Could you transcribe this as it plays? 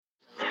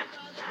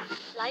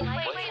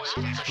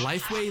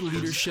Lifeway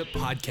Leadership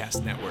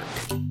Podcast Network.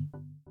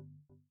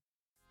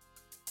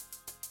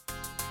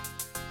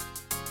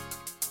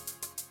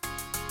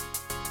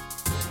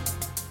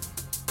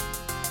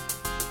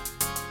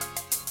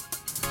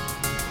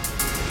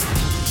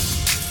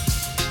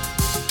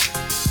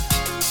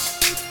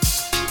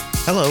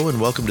 Hello, and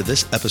welcome to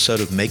this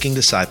episode of Making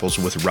Disciples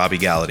with Robbie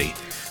Gallaty,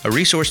 a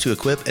resource to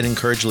equip and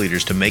encourage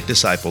leaders to make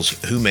disciples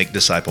who make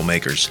disciple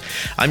makers.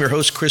 I'm your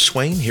host, Chris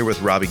Swain, here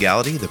with Robbie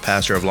Gallaty, the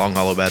pastor of Long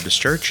Hollow Baptist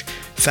Church,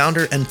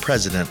 founder and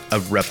president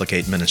of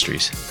Replicate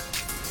Ministries.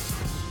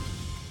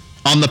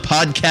 On the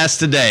podcast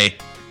today,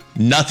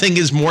 nothing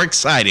is more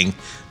exciting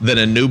than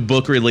a new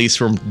book release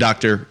from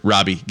Dr.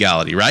 Robbie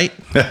Gallaty, right?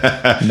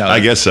 No, I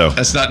guess so.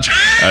 That's not true.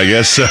 I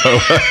guess so.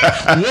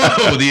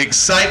 Whoa, the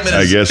excitement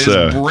is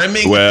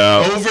brimming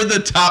over the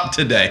top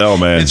today. Oh,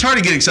 man. It's hard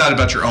to get excited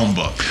about your own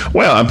book.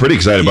 Well, I'm pretty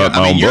excited about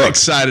my own book. You're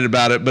excited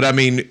about it, but I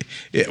mean,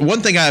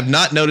 one thing I have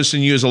not noticed in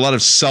you is a lot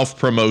of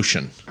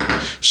self-promotion.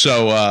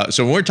 So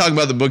when we're talking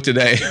about the book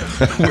today,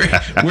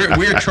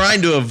 we're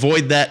trying to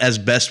avoid that as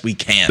best we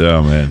can.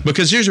 Oh, man.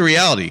 Because here's the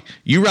reality.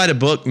 You write a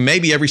book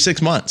maybe every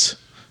 6 months.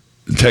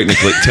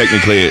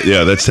 Technically,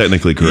 yeah, that's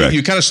technically correct.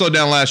 You kind of slowed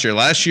down last year.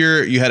 Last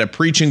year, you had a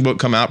preaching book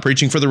come out,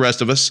 Preaching for the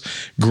Rest of Us.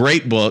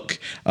 Great book.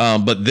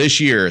 But this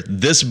year,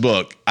 this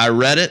book, I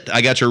read it.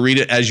 I got to read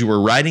it as you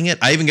were writing it.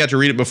 I even got to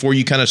read it before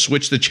you kind of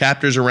switched the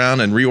chapters around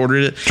and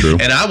reordered it. True.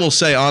 And I will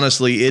say,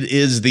 honestly, it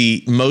is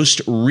the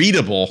most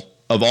readable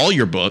of all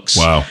your books.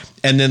 Wow.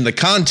 And then the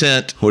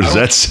content. What does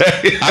that say?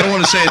 I don't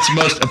want to say it's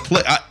most.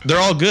 They're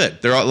all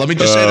good. Let me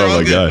just say they're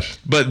all good. Gosh.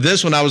 But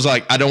this one, I was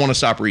like, I don't want to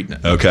stop reading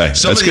it. Okay,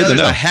 Some that's of the good to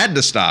others know. I had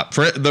to stop.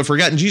 For the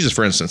Forgotten Jesus,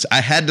 for instance,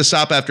 I had to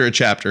stop after a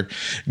chapter,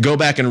 go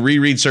back and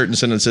reread certain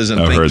sentences and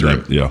think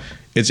through. That. Yeah.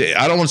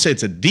 I don't want to say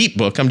it's a deep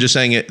book. I'm just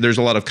saying there's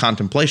a lot of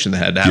contemplation that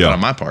had to happen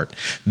on my part.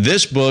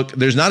 This book,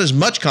 there's not as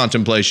much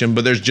contemplation,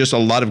 but there's just a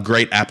lot of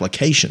great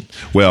application.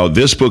 Well,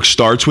 this book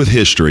starts with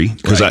history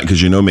because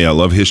you know me, I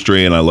love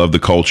history and I love the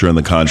culture and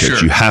the context.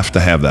 Sure. You have to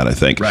have that, I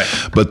think. Right.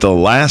 But the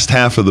last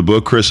half of the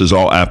book, Chris, is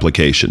all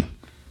application.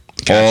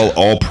 Gotcha.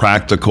 All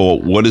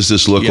practical. What does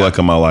this look like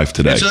in my life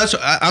today? And so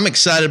I'm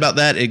excited about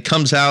that. It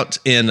comes out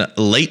in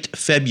late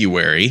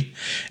February.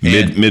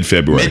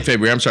 Mid-February.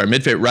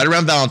 Mid-February, right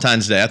around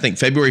Valentine's Day. I think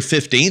February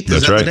 15th.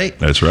 That's is that right. the date?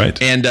 That's right.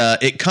 And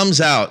it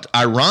comes out,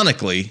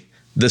 ironically,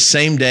 the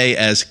same day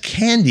as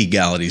Candy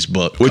Gallaty's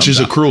book. Which is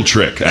out. A cruel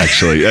trick,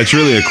 actually. That's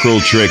really a cruel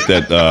trick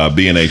that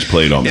B&H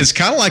played on me. It's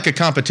kind of like a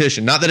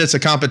competition. Not that it's a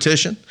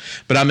competition,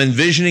 but I'm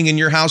envisioning in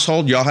your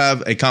household, y'all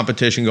have a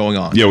competition going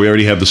on. Yeah, we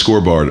already have the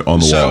scoreboard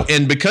on the wall.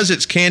 And because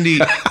it's Candy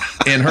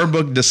and her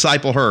book,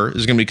 Disciple Her,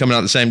 is going to be coming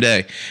out the same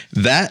day,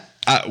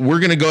 we're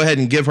going to go ahead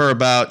and give her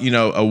about,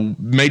 a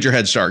major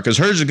head start because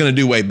hers is going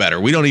to do way better.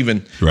 We're not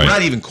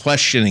even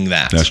questioning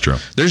that. That's true.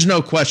 There's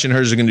no question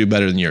hers is going to do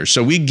better than yours.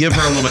 So we give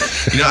her a little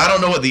bit, I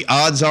don't know what the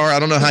odds are. I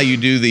don't know how you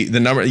do the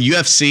number.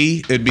 UFC,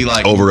 it'd be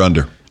like over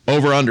under.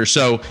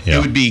 So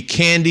it would be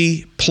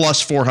Candy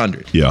plus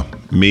 400. Yeah.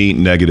 Me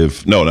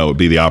negative. No, it would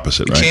be the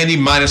opposite, right? Candy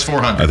minus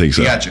 400. I think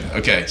so. Gotcha.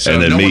 Okay. So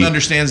and then no one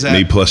understands that.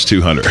 Me plus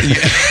 200.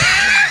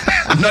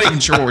 I'm not even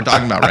sure what we're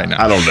talking about right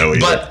now. I don't know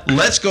either. But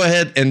let's go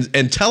ahead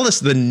and tell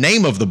us the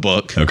name of the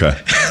book. Okay.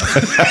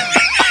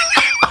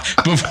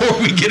 Before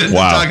we get into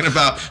talking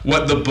about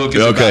what the book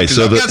is about. Because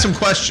I've got some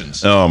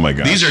questions. Oh, my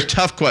gosh. These are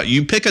tough questions.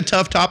 You pick a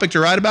tough topic to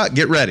write about,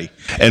 get ready.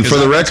 And for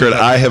the record,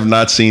 I have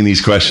not seen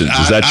these questions.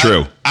 Is that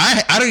true?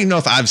 I don't even know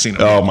if I've seen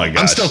them. Oh, my gosh.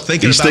 I'm still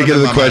thinking He's about thinking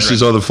of the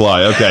questions on the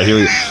fly. Okay, here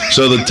we go.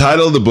 So the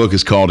title of the book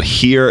is called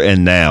Here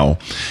and Now,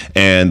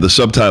 and the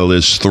subtitle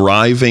is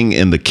Thriving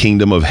in the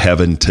Kingdom of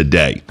Heaven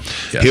Today.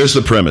 Yes. Here's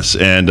the premise,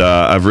 and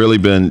I've really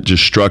been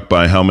just struck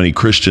by how many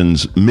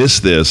Christians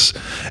miss this.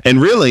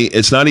 And really,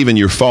 it's not even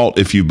your fault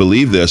if you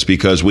believe this,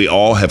 because we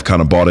all have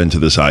kind of bought into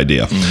this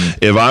idea. Mm-hmm.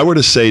 If I were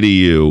to say to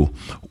you,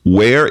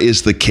 where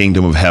is the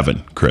kingdom of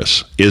heaven,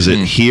 Chris? Is it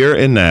here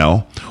and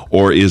now,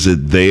 or is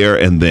it there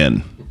and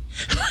then?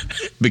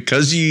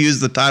 Because you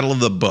use the title of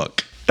the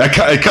book. I'm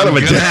going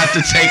to have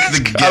to take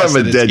the guess. Kind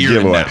of a dead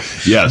giveaway.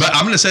 Yes. But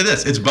I'm going to say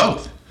this. It's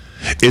both.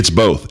 It's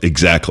both.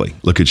 Exactly.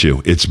 Look at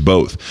you. It's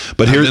both.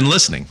 But I've been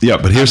listening. Yeah,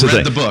 but here's the thing.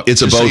 I've read the book.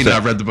 It's a both.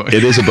 I've read the book.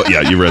 It is a book.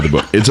 Yeah, you read the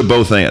book. It's a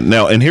both and.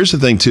 Now, and here's the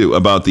thing, too,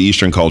 about the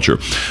Eastern culture.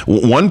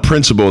 One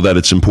principle that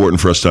it's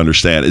important for us to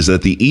understand is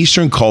that the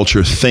Eastern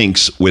culture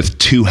thinks with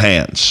two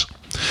hands.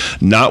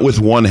 Not with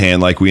one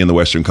hand like we in the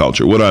Western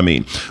culture. What do I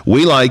mean?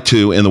 We like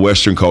to, in the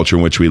Western culture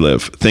in which we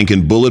live, think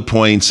in bullet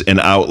points and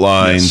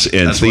outlines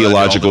and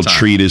theological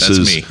treatises.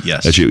 That's me,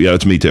 yes. That's you. Yeah,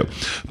 that's me too.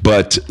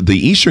 But the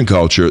Eastern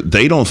culture,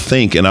 they don't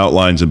think in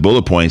outlines and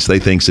bullet points. They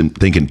think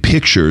in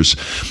pictures,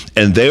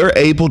 and they're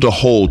able to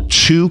hold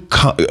two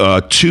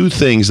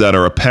things that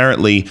are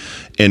apparently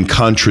in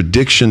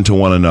contradiction to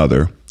one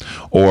another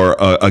or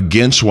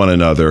against one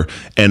another,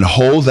 and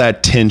hold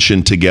that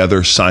tension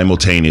together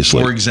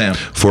simultaneously.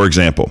 For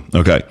example,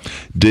 okay,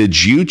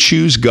 did you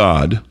choose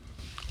God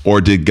or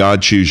did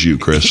God choose you,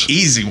 Chris?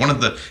 Easy. One of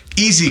the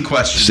Easy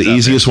question. It's the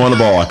easiest one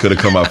of all I could have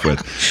come up with.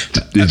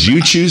 Did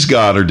you choose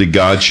God or did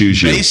God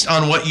choose you? Based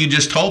on what you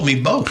just told me,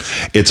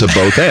 both. It's a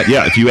both and.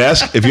 Yeah, if you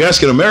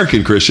ask an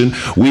American Christian,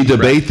 we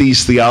debate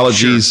these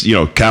theologies,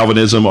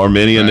 Calvinism,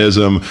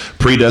 Arminianism,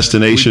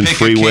 predestination,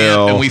 free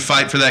will. And we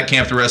fight for that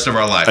camp the rest of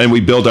our life. And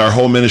we build our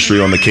whole ministry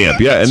on the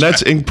camp. Yeah,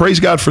 and praise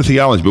God for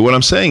theology. But what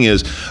I'm saying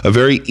is a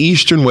very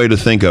Eastern way to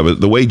think of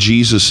it, the way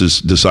Jesus'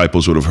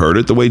 disciples would have heard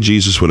it, the way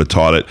Jesus would have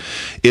taught it,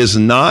 is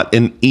not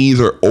an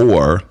either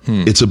or,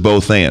 it's a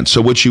both and.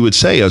 So what you would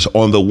say is,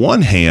 on the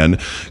one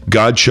hand,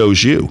 God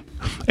chose you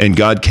and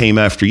God came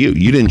after you.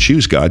 You didn't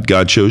choose God.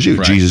 God chose you.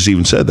 Right. Jesus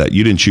even said that.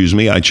 You didn't choose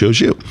me. I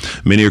chose you.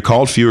 Many are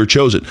called, few are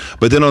chosen.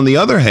 But then on the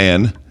other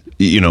hand,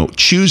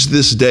 choose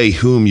this day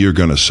whom you're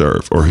going to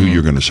serve or who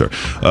you're going to serve.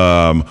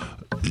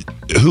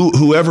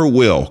 Whoever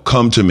will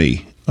come to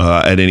me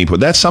at any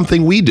point. That's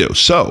something we do.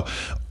 So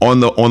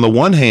on the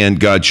one hand,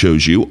 God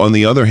chose you. On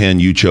the other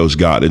hand, you chose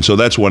God. And so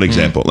that's one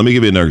example. Let me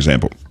give you another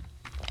example.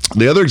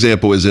 The other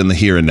example is in the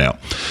here and now.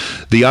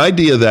 The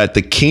idea that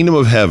the kingdom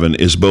of heaven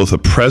is both a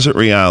present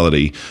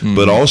reality,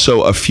 but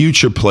also a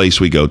future place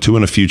we go to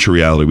and a future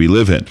reality we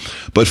live in.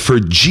 But for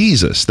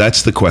Jesus,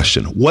 that's the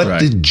question. What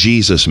did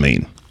Jesus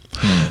mean?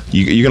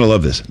 You're going to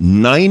love this.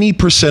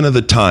 90% of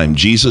the time,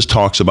 Jesus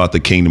talks about the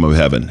kingdom of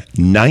heaven.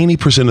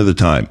 90% of the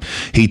time,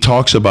 he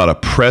talks about a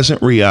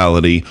present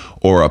reality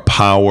or a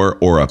power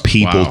or a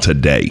people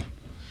today.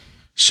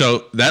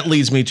 So that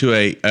leads me to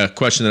a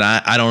question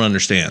that I don't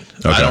understand.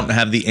 Okay. I don't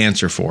have the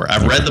answer for.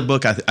 I've read the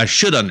book. I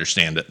should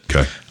understand it.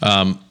 Okay.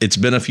 It's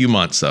been a few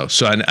months, though,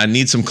 so I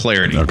need some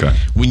clarity. Okay.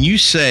 When you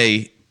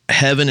say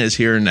heaven is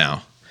here and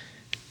now,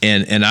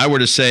 and I were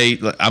to say,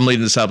 I'm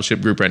leading a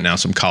discipleship group right now,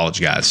 some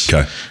college guys.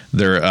 Okay.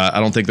 They're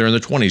I don't think they're in their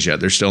 20s yet.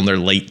 They're still in their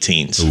late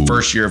teens,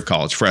 first year of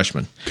college,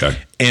 freshmen. Okay.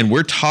 And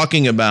we're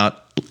talking about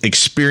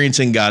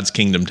experiencing God's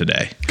kingdom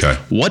today. Okay.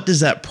 What does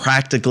that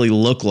practically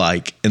look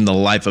like in the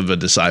life of a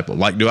disciple?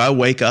 Like, do I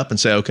wake up and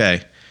say,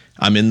 okay,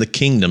 I'm in the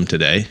kingdom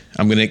today.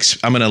 I'm going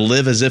to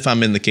live as if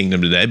I'm in the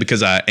kingdom today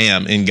because I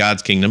am in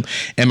God's kingdom.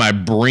 Am I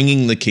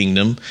bringing the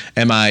kingdom?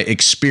 Am I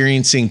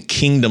experiencing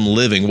kingdom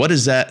living? What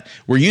is that?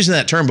 We're using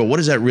that term, but what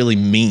does that really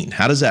mean?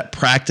 How does that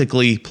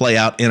practically play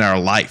out in our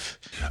life?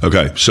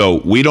 Okay,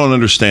 so we don't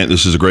understand.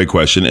 This is a great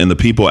question, and the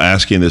people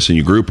asking this in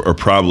your group are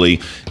probably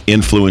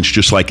influenced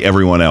just like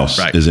everyone else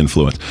is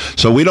influenced.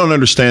 So we don't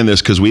understand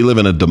this because we live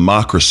in a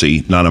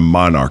democracy, not a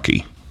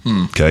monarchy.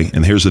 Okay,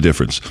 and here's the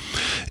difference.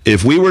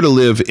 If we were to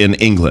live in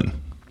England,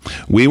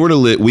 we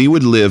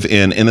would live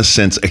in a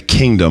sense, a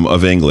kingdom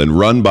of England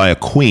run by a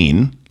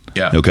queen.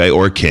 Yeah. Okay,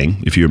 or a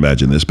king, if you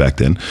imagine this back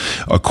then,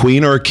 a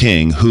queen or a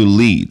king who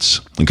leads.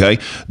 Okay,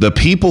 the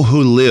people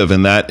who live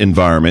in that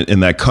environment, in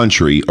that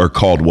country, are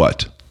called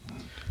what?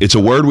 It's a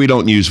word we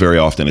don't use very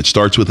often. It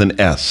starts with an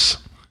S.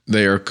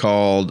 They are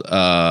called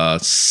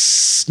not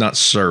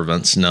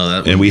servants.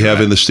 No, and we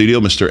have in the studio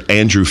Mr.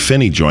 Andrew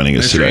Finney joining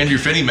us today. Mr. Andrew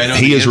Finney may know.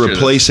 He is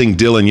replacing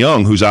Dylan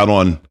Young, who's out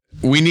on.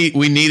 We need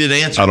an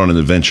answer. Out on an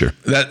adventure.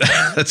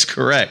 That's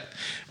correct.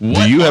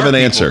 Do you have an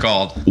answer?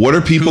 What are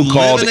people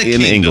called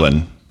in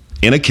England?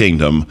 In a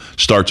kingdom,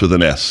 starts with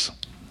an S.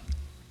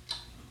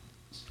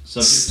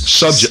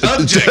 Subject.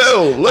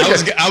 Oh,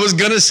 I was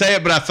going to say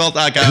it, but I felt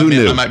like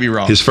I might be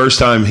wrong. His first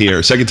time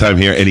here, second time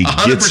here, and he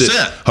 100%. Gets it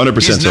 100%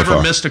 He's so far.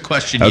 Never missed a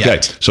question yet.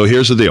 Okay, so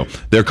here's the deal.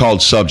 They're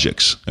called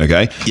subjects,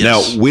 okay?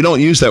 Yes. Now, we don't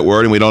use that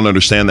word, and we don't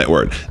understand that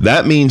word.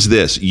 That means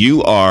this.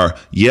 You are,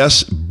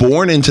 yes,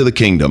 born into the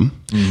kingdom,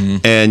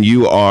 and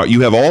you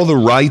have all the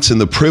rights and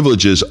the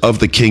privileges of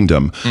the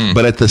kingdom,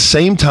 but at the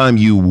same time,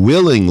 you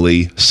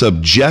willingly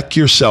subject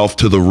yourself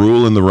to the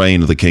rule and the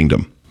reign of the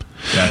kingdom.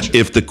 Gotcha.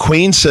 If the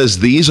queen says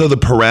these are the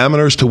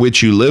parameters to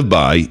which you live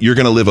by, you're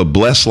going to live a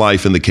blessed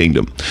life in the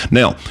kingdom.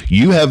 Now,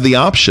 you have the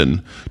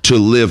option to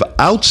live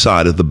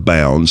outside of the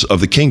bounds of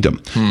the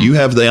kingdom. You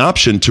have the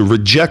option to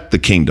reject the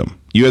kingdom.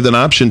 You have an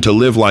option to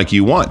live like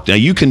you want. Now,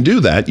 you can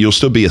do that. You'll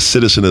still be a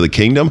citizen of the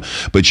kingdom,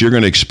 but you're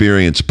going to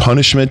experience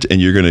punishment,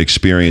 and you're going to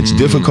experience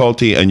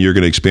difficulty, and you're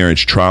going to experience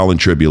trial and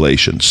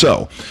tribulation.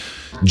 So,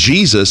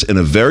 Jesus, in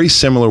a very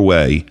similar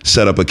way,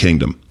 set up a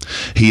kingdom.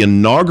 He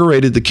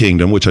inaugurated the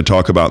kingdom, which I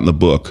talk about in the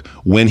book,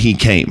 when he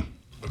came.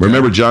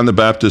 Remember, John the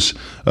Baptist,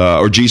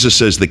 or Jesus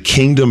says, the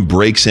kingdom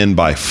breaks in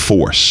by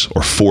force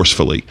or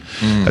forcefully.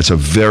 That's a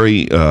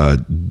very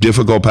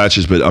difficult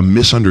passage, but a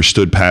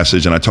misunderstood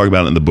passage, and I talk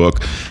about it in the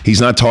book.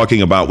 He's not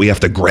talking about we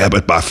have to grab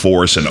it by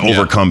force and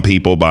overcome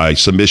people by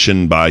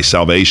submission, by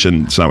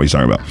salvation. It's not what he's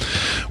talking about.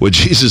 What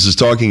Jesus is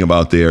talking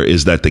about there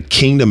is that the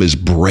kingdom is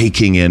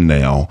breaking in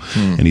now,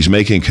 and he's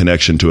making a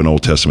connection to an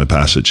Old Testament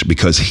passage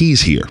because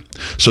he's here.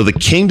 So the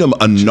kingdom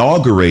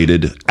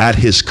inaugurated at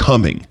his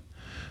coming.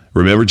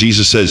 Remember,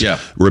 Jesus says,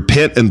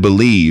 repent and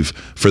believe,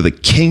 for the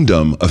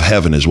kingdom of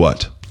heaven is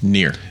what?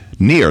 Near,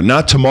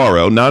 not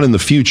tomorrow, not in the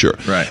future.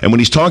 Right. And when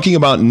he's talking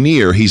about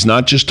near, he's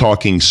not just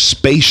talking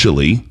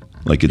spatially,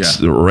 like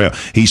it's around.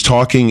 He's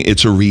talking,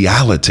 it's a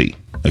reality.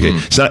 Okay.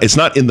 It's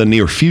not in the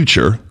near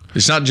future.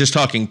 It's not just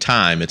talking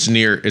time.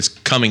 It's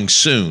coming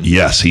soon.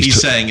 Yes.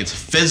 He's saying it's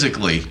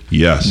physically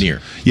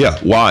near. Yeah.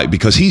 Why?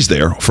 Because he's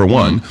there, for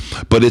one,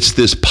 but it's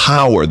this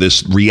power,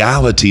 this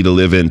reality to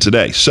live in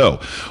today. So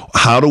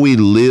how do we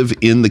live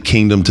in the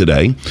kingdom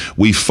today?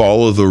 We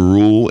follow the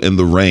rule and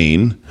the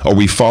reign, or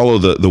we follow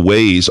the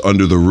ways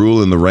under the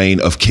rule and the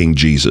reign of King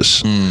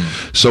Jesus.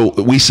 So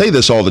we say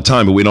this all the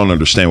time, but we don't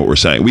understand what we're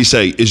saying. We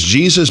say, is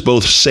Jesus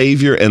both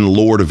Savior and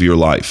Lord of your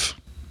life?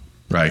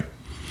 Right.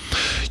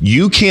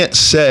 You can't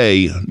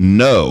say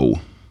no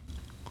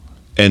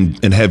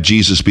and have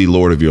Jesus be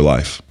Lord of your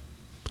life.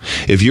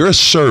 If you're a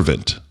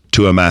servant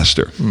to a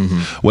master,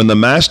 when the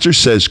master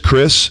says,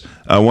 Chris,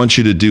 I want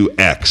you to do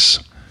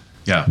X,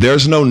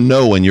 there's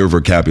no in your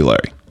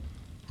vocabulary.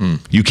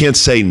 You can't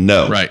say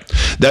no. Right.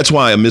 That's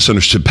why a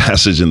misunderstood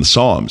passage in the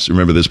Psalms.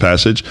 Remember this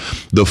passage?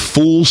 The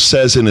fool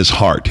says in his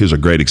heart, here's a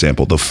great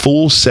example. The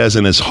fool says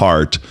in his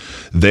heart,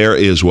 there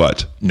is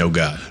what? No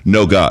God.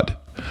 No God.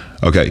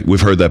 Okay, we've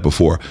heard that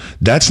before.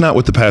 That's not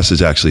what the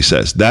passage actually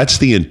says. That's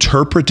the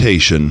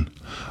interpretation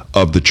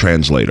of the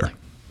translator.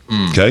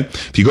 Okay?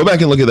 If you go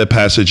back and look at that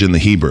passage in the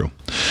Hebrew,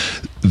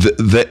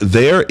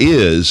 there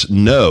is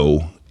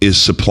no is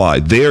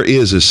supplied. There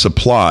is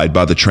supplied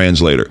by the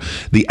translator.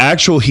 The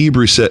actual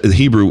Hebrew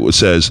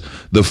says,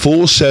 the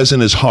fool says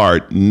in his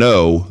heart,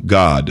 no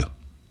God.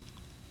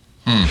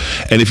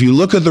 And if you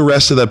look at the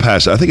rest of that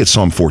passage, I think it's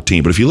Psalm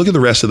 14, but if you look at the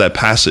rest of that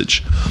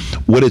passage,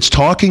 what it's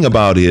talking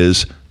about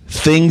is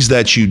things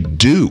that you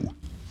do.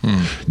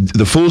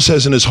 The fool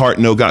says in his heart,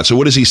 no God. So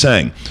what is he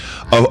saying?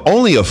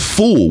 Only a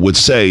fool would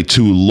say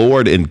to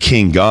Lord and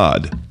King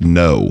God,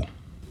 no.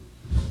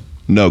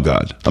 No,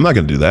 God. I'm not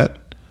going to do that.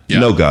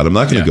 No, God. I'm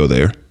not going to go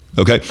there.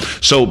 Okay.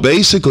 So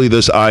basically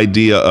this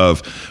idea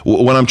of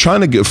what I'm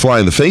trying to fly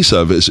in the face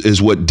of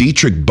is what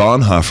Dietrich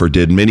Bonhoeffer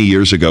did many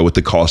years ago with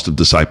The Cost of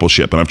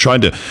Discipleship. And I'm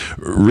trying to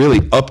really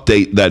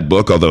update that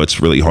book, although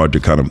it's really hard to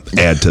kind of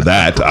add to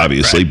that,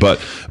 obviously. Right.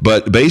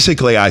 But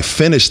basically I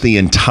finished the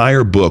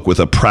entire book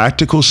with a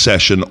practical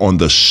session on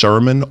the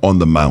Sermon on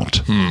the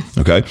Mount.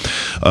 Okay.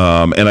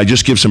 And I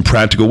just give some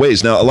practical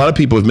ways. Now, a lot of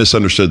people have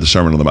misunderstood the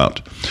Sermon on the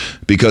Mount,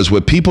 because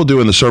what people do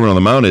in the Sermon on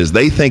the Mount is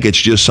they think it's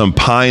just some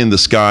pie in the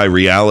sky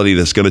reality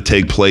that's going to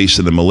take place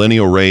in the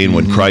millennial reign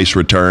when Christ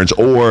returns,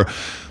 or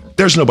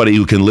there's nobody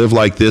who can live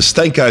like this.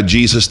 Thank God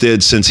Jesus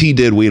did. Since he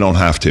did, we don't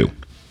have to.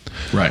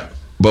 Right.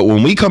 But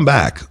when we come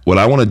back, what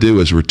I want to do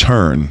is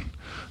return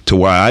to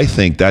why I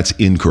think that's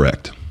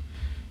incorrect.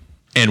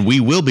 And we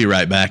will be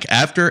right back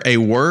after a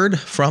word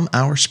from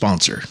our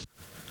sponsor.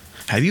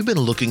 Have you been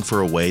looking for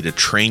a way to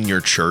train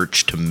your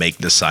church to make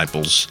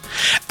disciples?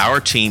 Our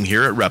team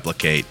here at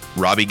Replicate,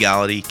 Robbie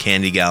Gallaty,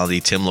 Candy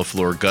Gallaty, Tim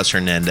LaFleur, Gus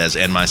Hernandez,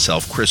 and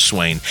myself, Chris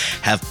Swain,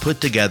 have put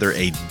together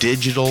a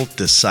digital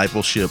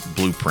discipleship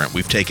blueprint.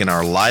 We've taken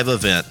our live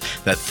event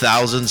that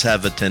thousands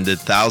have attended,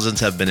 thousands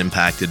have been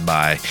impacted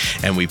by,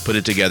 and we put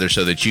it together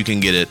so that you can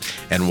get it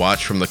and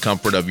watch from the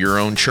comfort of your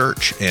own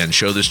church and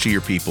show this to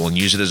your people and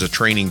use it as a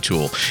training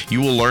tool.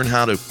 You will learn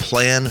how to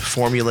plan,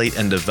 formulate,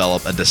 and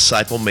develop a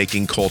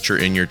disciple-making culture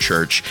in your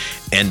church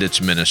and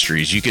its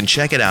ministries. You can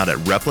check it out at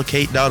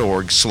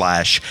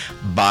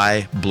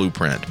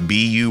replicate.org/buyblueprint,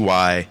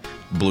 BUY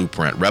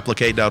Blueprint,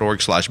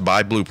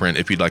 replicate.org/buyblueprint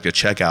if you'd like to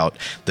check out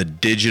the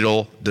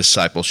digital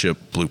discipleship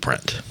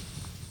blueprint.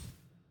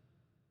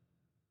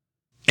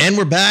 And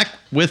we're back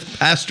with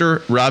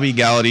Pastor Robbie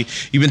Gallaty.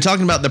 You've been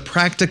talking about the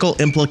practical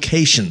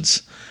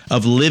implications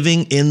of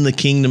living in the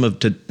kingdom of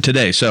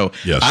today. So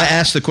yes. I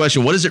asked the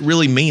question, what does it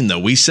really mean, though?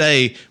 We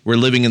say we're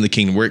living in the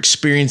kingdom. We're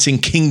experiencing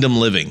kingdom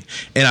living.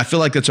 And I feel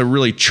like that's a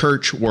really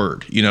church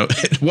word. You know,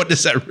 what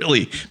does that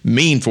really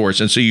mean for us?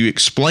 And so you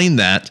explain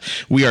that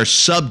we are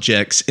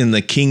subjects in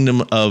the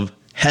kingdom of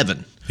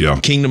heaven. Yeah.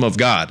 Kingdom of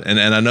God. And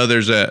I know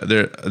there's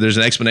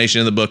an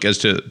explanation in the book as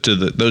to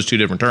those two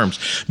different terms.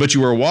 But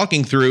you were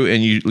walking through,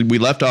 and we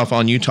left off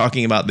on you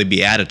talking about the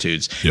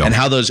Beatitudes and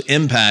how those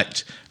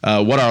impact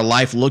what our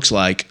life looks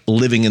like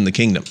living in the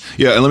kingdom.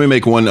 Yeah, and let me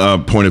make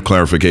one point of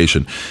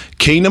clarification.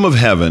 Kingdom of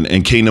heaven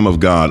and kingdom of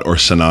God are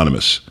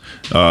synonymous.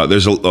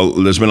 There's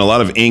been a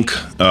lot of ink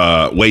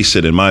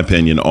wasted, in my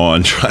opinion,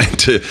 on trying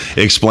to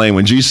explain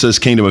when Jesus says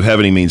kingdom of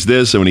heaven, he means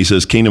this, and when he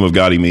says kingdom of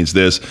God, he means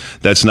this.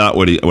 That's not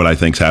what I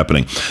think is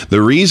happening.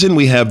 The reason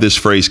we have this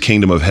phrase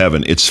kingdom of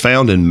heaven, it's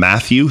found in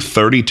Matthew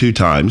 32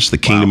 times, the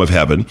kingdom of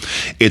heaven.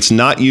 It's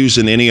not used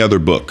in any other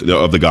book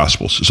of the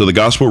Gospels. So the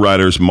Gospel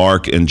writers,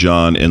 Mark and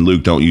John and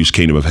Luke, don't use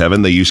kingdom of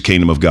heaven. They use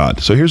kingdom of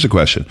God. So here's the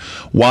question.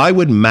 Why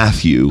would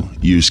Matthew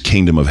use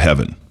kingdom of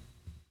heaven?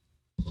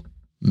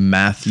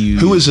 Matthew.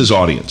 Who is his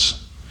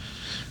audience?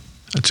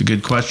 That's a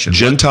good question.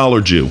 Gentile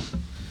or Jew?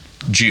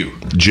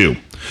 Jew.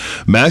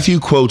 Matthew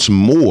quotes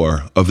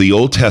more of the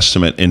Old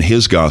Testament in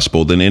his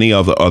gospel than any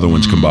of the other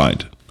ones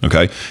combined.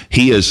 Okay.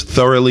 He is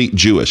thoroughly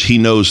Jewish. He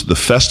knows the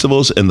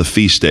festivals and the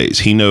feast days.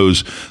 He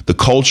knows the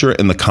culture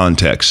and the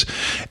context.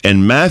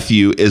 And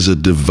Matthew is a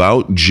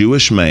devout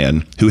Jewish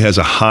man who has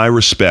a high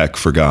respect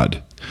for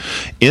God.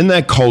 In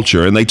that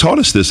culture, and they taught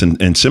us this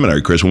in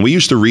seminary, Chris, when we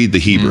used to read the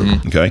Hebrew,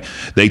 okay,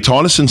 they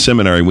taught us in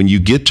seminary, when you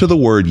get to the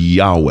word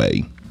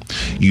Yahweh,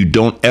 you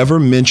don't ever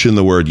mention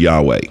the word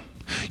Yahweh.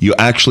 You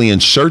actually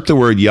insert the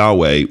word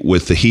Yahweh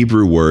with the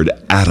Hebrew word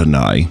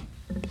Adonai,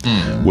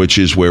 which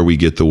is where we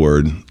get the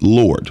word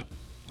Lord.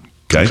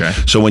 Okay.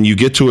 So when you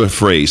get to a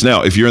phrase,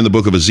 now, if you're in the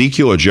book of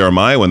Ezekiel or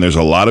Jeremiah, when there's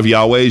a lot of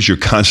Yahwehs, you're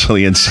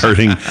constantly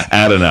inserting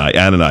Adonai.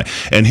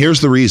 And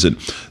here's the reason.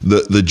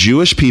 The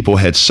Jewish people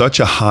had such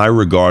a high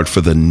regard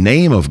for the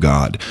name of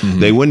God,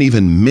 they wouldn't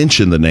even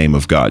mention the name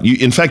of God.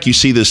 In fact, you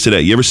see this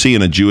today. You ever see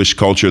in a Jewish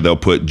culture, they'll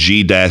put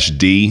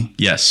G-D?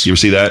 Yes. You ever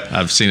see that?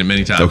 I've seen it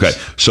many times. Okay.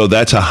 So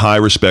that's a high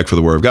respect for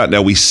the word of God.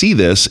 Now, we see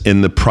this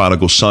in the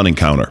prodigal son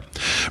encounter.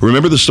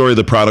 Remember the story of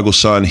the prodigal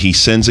son? He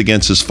sins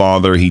against his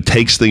father. He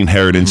takes the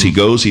inheritance. He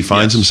goes, he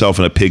finds himself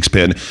in a pig's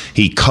pen.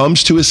 He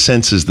comes to his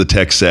senses, the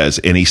text says,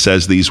 and he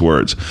says these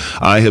words,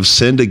 I have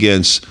sinned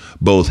against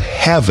both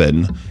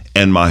heaven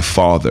and my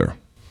father.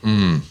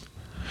 Now,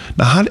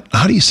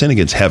 how do you sin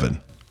against heaven?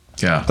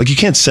 Yeah. Like you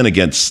can't sin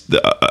against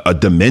a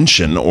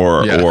dimension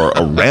or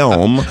a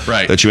realm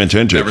that you enter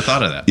into. Never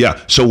thought of that.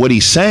 Yeah. So what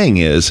he's saying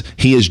is,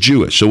 he is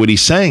Jewish. So what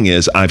he's saying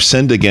is, I've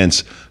sinned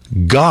against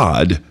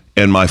God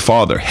and my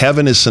Father.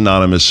 Heaven is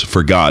synonymous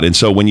for God. And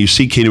so when you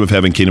see kingdom of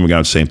heaven, kingdom of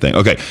God, same thing.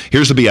 Okay,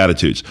 here's the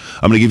Beatitudes.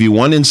 I'm going to give you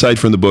one insight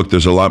from the book.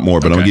 There's a lot more,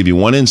 but I'm going to give you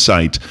one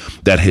insight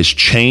that has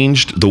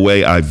changed the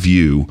way I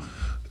view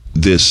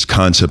this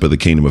concept of the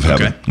kingdom of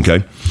heaven.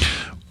 Okay?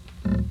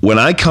 When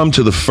I come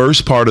to the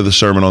first part of the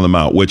Sermon on the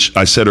Mount, which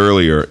I said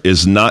earlier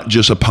is not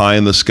just a pie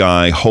in the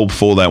sky,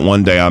 hopeful that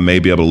one day I may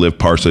be able to live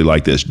partially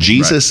like this.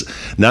 Jesus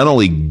not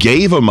only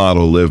gave a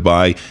model to live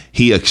by,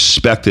 he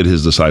expected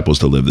his disciples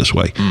to live this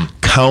way.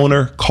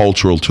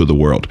 Counter-cultural to the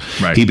world.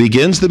 He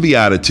begins the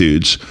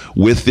Beatitudes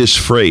with this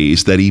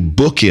phrase that he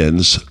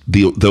bookends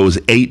those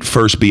 8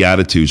 first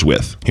Beatitudes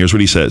with. Here's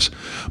what he says.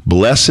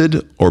 Blessed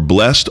or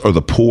blessed are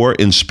the poor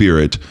in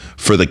spirit,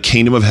 for the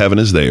kingdom of heaven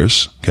is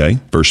theirs. Okay,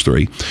 verse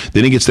 3.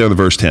 Then he gets down to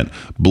verse 10.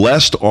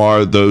 Blessed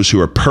are those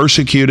who are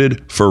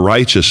persecuted for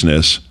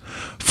righteousness,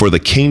 for the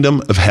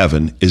kingdom of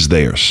heaven is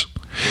theirs.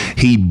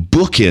 He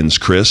bookends,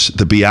 Chris,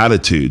 the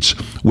Beatitudes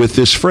with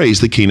this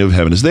phrase, the kingdom of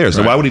heaven is theirs.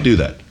 Now, why would he do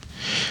that?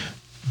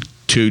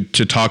 To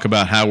talk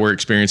about how we're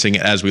experiencing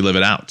it as we live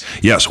it out.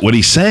 Yes. What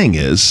he's saying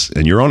is,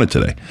 and you're on it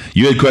today,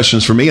 you had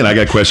questions for me and I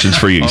got questions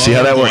for you. You see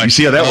how that worked? You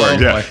see how that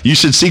worked? Yeah. You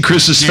should see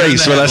Chris's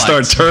face when I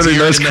start turning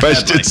those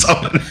questions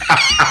on.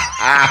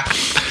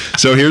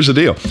 So here's the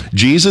deal.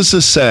 Jesus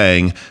is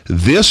saying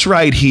this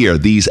right here,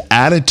 these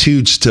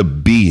attitudes to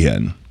be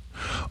in,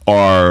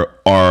 are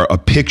a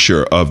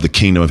picture of the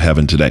kingdom of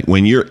heaven today.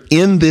 When you're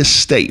in this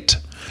state,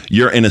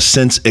 you're in a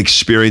sense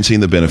experiencing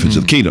the benefits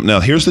of the kingdom. Now,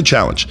 here's the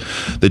challenge.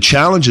 The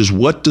challenge is,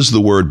 what does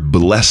the word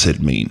blessed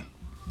mean?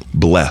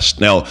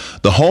 Blessed. Now,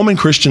 the Holman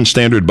Christian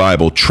Standard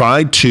Bible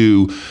tried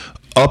to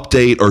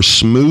update or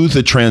smooth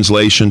the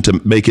translation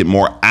to make it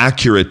more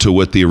accurate to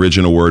what the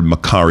original word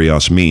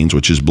makarios means,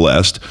 which is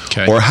blessed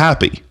or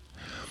happy.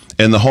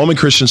 And the Holman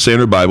Christian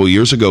Standard Bible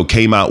years ago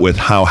came out with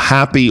how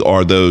happy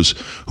are those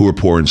who are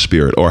poor in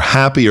spirit, or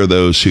happy are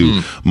those who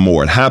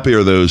mourn, happy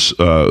are those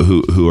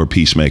who are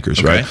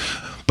peacemakers, right?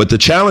 But the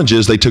challenge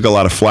is they took a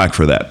lot of flack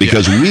for that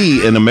because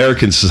we in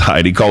American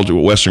society,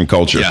 Western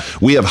culture,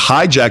 we have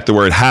hijacked the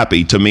word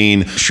happy to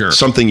mean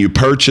something you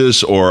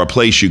purchase or a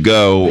place you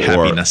go,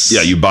 happiness.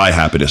 Or you buy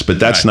happiness. But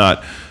that's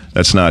not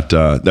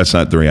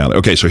the reality.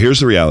 Okay, so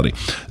here's the reality.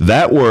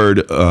 That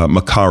word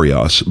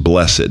makarios,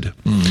 blessed,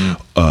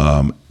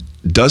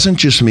 doesn't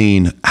just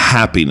mean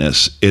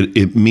happiness.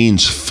 It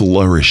means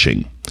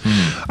flourishing.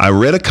 I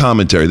read a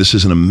commentary. This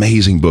is an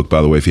amazing book,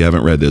 by the way, if you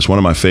haven't read this. One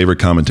of my favorite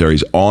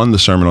commentaries on the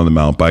Sermon on the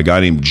Mount by a guy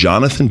named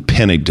Jonathan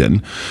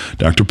Pennington.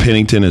 Dr.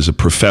 Pennington is a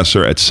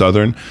professor at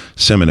Southern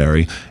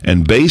Seminary,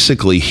 and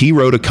basically he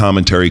wrote a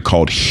commentary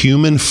called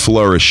Human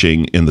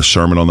Flourishing in the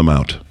Sermon on the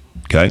Mount.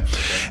 Okay.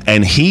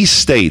 And he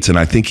states, and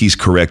I think he's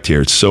correct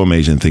here, it's so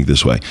amazing to think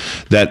this way,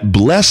 that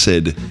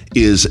blessed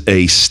is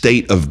a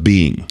state of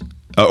being.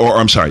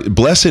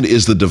 Blessed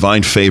is the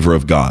divine favor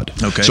of God.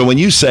 Okay. So when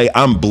you say,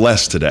 I'm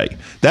blessed today,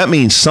 that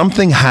means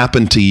something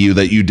happened to you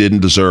that you didn't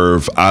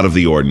deserve out of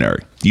the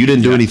ordinary. You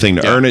didn't do anything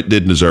to earn it,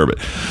 didn't deserve it.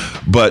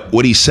 But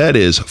what he said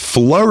is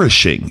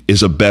flourishing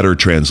is a better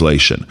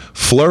translation.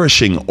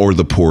 Flourishing are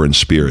the poor in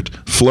spirit.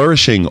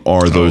 Flourishing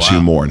are those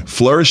who mourn.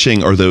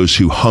 Flourishing are those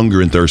who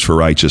hunger and thirst for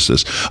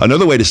righteousness.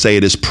 Another way to say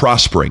it is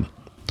prospering.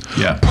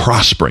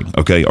 Prospering,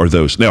 okay, are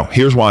those. Now,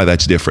 here's why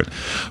that's different.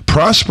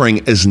 Prospering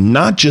is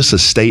not just a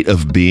state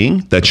of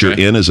being that you're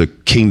in as a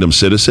kingdom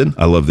citizen.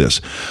 I love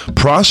this.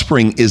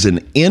 Prospering is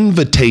an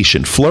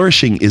invitation.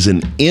 Flourishing is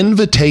an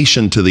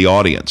invitation to the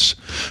audience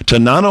to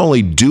not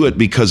only do it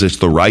because it's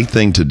the right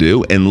thing to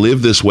do and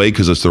live this way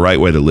because it's the right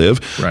way to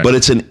live, but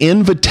it's an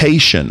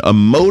invitation, a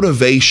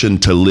motivation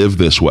to live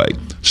this way.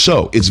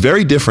 So it's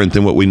very different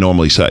than what we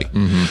normally say,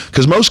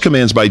 because most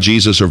commands by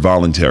Jesus are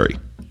voluntary.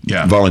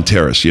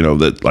 Voluntarist,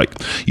 that like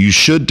you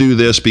should do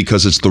this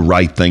because it's the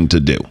right thing to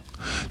do.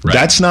 Right.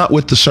 That's not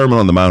what the Sermon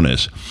on the Mount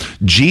is.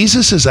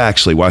 Jesus is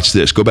actually, watch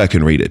this, go back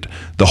and read it.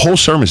 The whole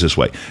sermon is this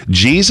way.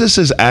 Jesus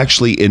is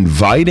actually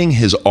inviting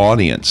his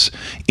audience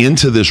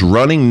into this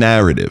running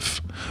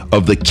narrative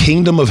of the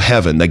kingdom of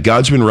heaven that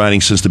God's been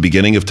writing since the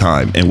beginning of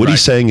time. And what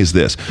he's saying is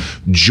this: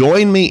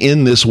 join me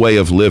in this way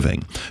of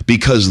living,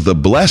 because the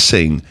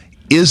blessing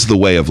is the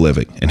way of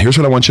living. And here's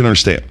what I want you to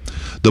understand.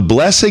 The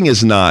blessing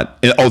is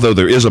not, although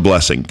there is a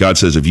blessing. God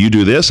says, if you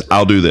do this,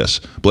 I'll do this.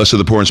 Blessed are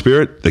the poor in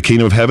spirit, the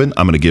kingdom of heaven,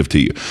 I'm going to give to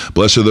you.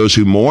 Blessed are those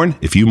who mourn.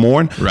 If you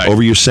mourn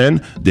over your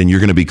sin, then you're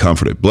going to be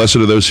comforted. Blessed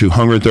are those who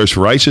hunger and thirst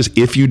for righteousness.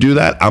 If you do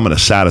that, I'm going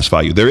to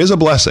satisfy you. There is a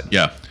blessing.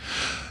 Yeah.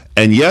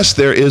 And yes,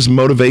 there is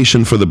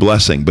motivation for the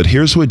blessing, but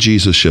here's what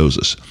Jesus shows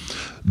us.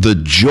 The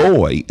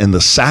joy and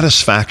the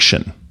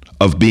satisfaction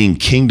of being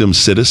kingdom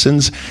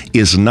citizens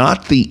is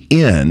not the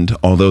end,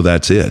 although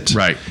that's it.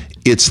 Right.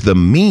 It's the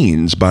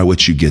means by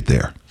which you get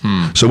there.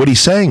 So what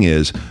he's saying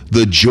is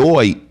the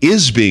joy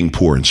is being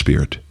poor in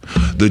spirit.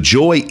 The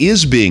joy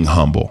is being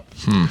humble.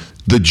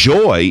 The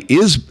joy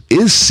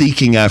is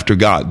seeking after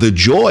God. The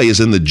joy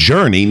is in the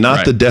journey,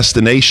 not the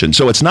destination.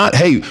 So it's not,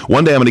 hey,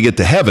 one day I'm going to get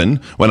to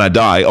heaven when I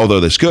die, although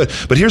that's good.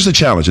 But here's the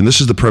challenge, and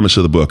this is the premise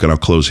of the book, and I'll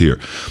close here.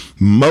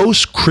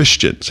 Most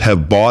Christians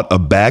have bought a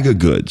bag of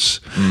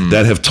goods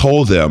that have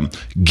told them,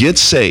 get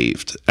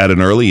saved at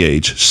an early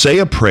age, say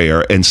a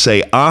prayer, and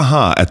say,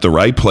 aha, at the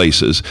right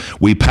places.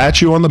 We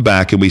pat you on the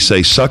back and we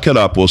say, suck it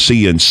up. We'll see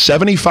you in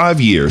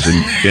 75 years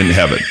in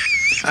heaven.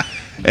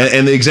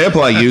 And the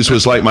example I used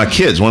was like my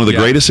kids. One of the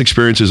greatest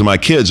experiences of my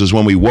kids was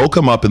when we woke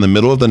them up in the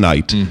middle of the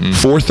night,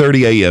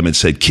 4:30 a.m., and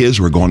said, kids,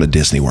 we're going to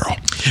Disney World.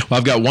 Well,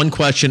 I've got one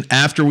question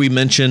after we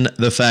mention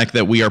the fact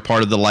that we are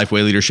part of the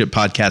Lifeway Leadership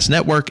Podcast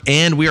Network,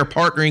 and we are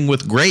partnering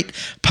with great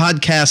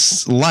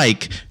podcasts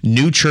like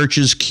New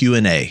Church's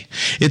Q&A.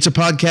 It's a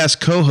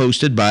podcast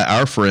co-hosted by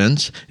our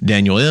friends,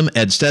 Daniel M.,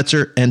 Ed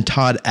Stetzer, and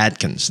Todd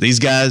Atkins. These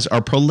guys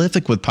are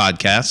prolific with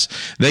podcasts.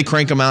 They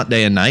crank them out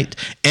day and night,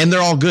 and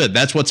they're all good.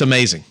 That's what's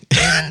amazing.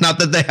 Not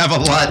that they have a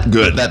lot,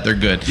 but that they're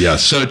good.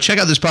 Yes. So check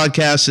out this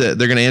podcast.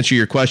 They're going to answer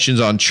your questions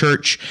on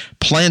church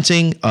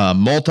planting,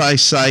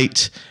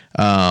 multi-site,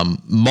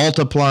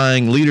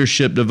 multiplying,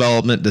 leadership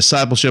development,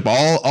 discipleship,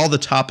 all the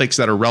topics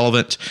that are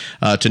relevant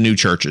to new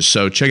churches.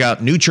 So check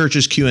out New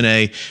Church's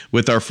Q&A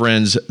with our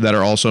friends that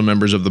are also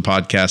members of the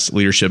Podcast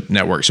Leadership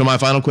Network. So my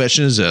final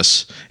question is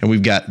this, and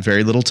we've got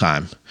very little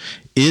time.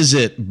 Is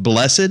it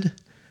blessed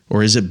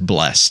or is it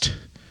blessed?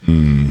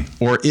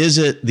 Or is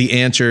it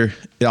the answer,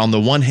 on the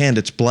one hand,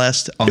 it's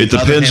blessed. It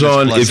depends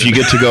on if you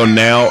get to go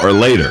now or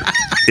later.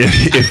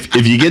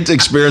 If you get to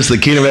experience the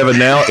kingdom of heaven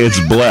now, it's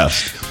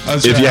blessed.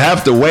 If you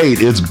have to wait,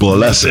 it's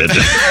blessed.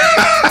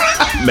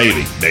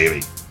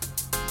 Maybe.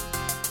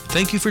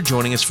 Thank you for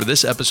joining us for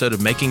this episode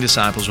of Making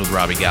Disciples with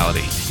Robbie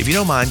Gallaty. If you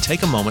don't mind,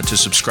 take a moment to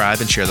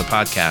subscribe and share the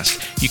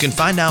podcast. You can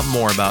find out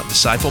more about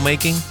disciple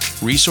making,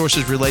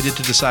 resources related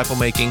to disciple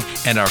making,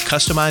 and our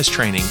customized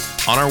training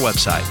on our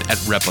website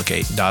at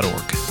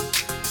replicate.org.